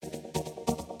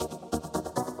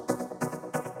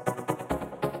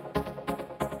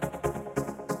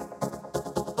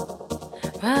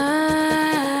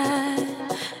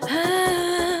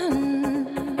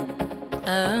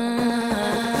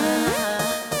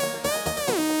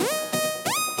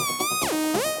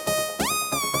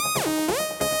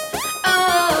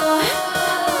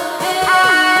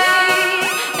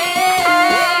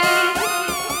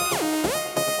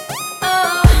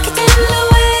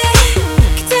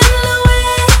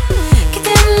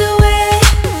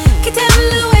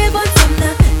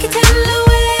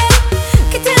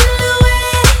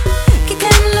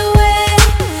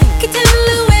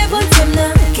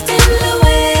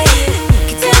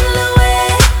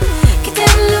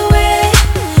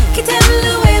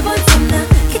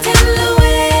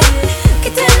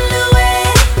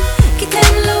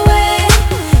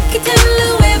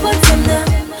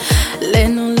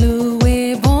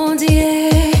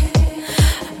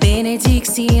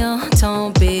Bénédiction,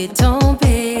 tombé,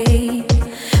 tombé,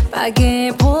 pas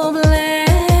de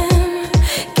problème,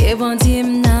 que bon Dieu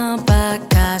n'a pas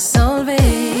qu'à sauver.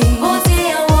 Bon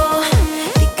Dieu en haut,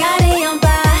 les carrés en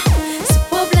bas, ce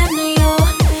problème nous yo,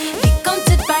 les comptes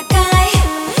de bagaille,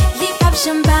 les papes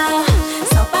jambao,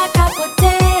 sans pas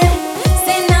capoter,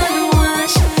 c'est dans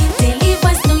louange,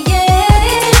 délivrance nous yé.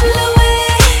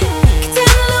 Kite'm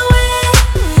Louwe,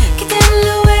 Kite'm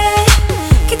Louwe,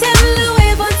 Kite'm Louwe,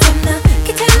 bon Dieu.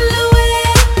 Kite'm Louwe,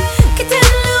 Kite'm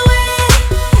Louwe,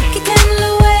 Kite'm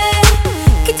Louwe,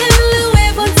 Kite'm Louwe,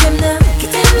 bon Dieu.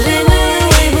 Kite'm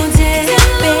Louwe, bon Dieu,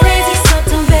 bénédiction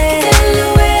tombée.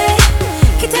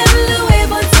 Kite'm Louwe,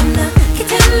 bon Dieu.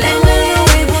 Kite'm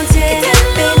Louwe, bon Dieu,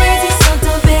 bénédiction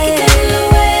tombée.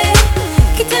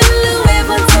 Kite'm Louwe,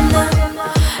 bon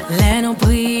Dieu. Les nous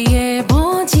prier,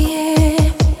 bon Dieu,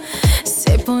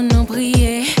 c'est pour nous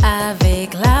prier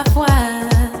avec la foi.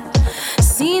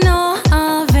 Sinon,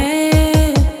 en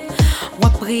vain, on va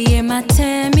prier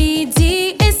matin, midi.